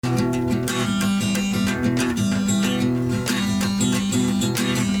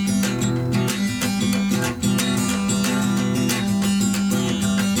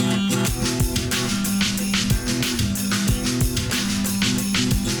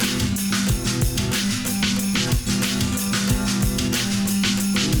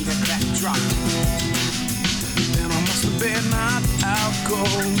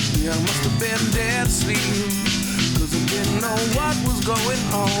cold. Yeah, I must have been dead asleep, 'cause I didn't know what was going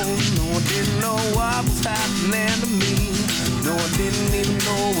on. No, I didn't know what was happening to me. No, I didn't even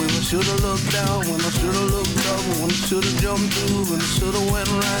know when I should've looked down, when I should've looked up, when I should've jumped through, when I should've went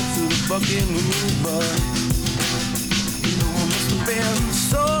right to the fucking moon. But you know, I must have been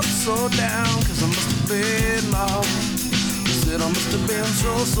so down, 'cause I must have been lost. I said I must have been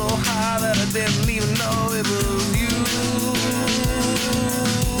so high that I didn't even know it was you.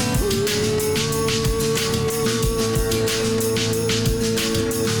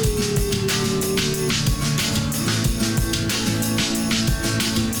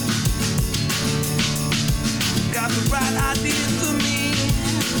 Got the right idea for me,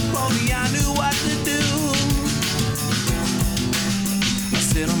 only I knew what to do. I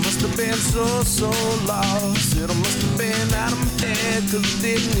said I must have been so lost. Said I must have been out of my head, 'cause I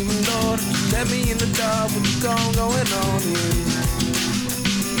didn't even know that you let me in the dark with the going on here.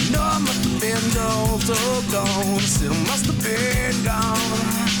 No, I must have been so gone. Said I must have been gone.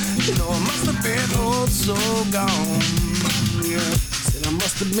 You know, I must have been so gone. Yeah. Said I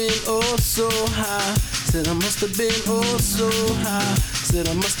must have been so high. Said I must have been so high. Said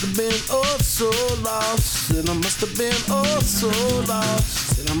I must have been so lost. Said I must have been so lost.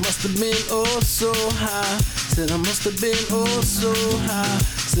 Said I must have been so high. Said I must have been so high.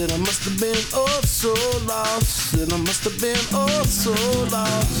 Said I must have been so lost. Said I must have been so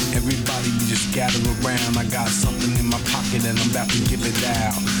lost. Everybody just gather around. I got something in my pocket and I'm about to give it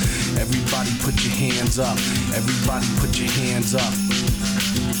out. Everybody put your hands up. Everybody put your hands up.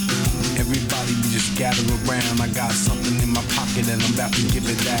 Everybody just gather around. I got something in my pocket and I'm about to give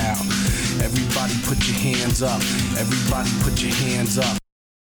it out. Everybody put your hands up. Everybody put your hands up.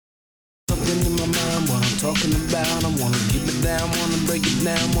 Something in my mind, what I'm talking about. I wanna give it down, wanna break it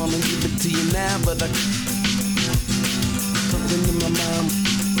down, wanna give it to you now, but something in my mind.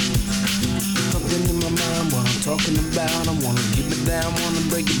 Something in my mind, what I'm talking about. I wanna give it down, wanna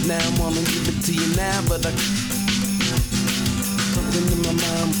break it down, wanna give it to you now, but something in my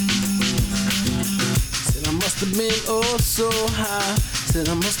mind. Said I must have been so high. Said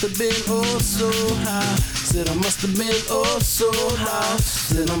I must have been so high. Said I must have been so high.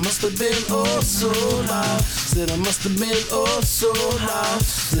 Said I must have been so loud. Said I must have been so loud.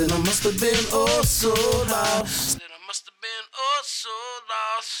 Said I must have been so loud. Said I must have been so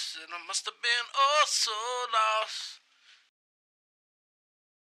lost. Said I must have been so lost.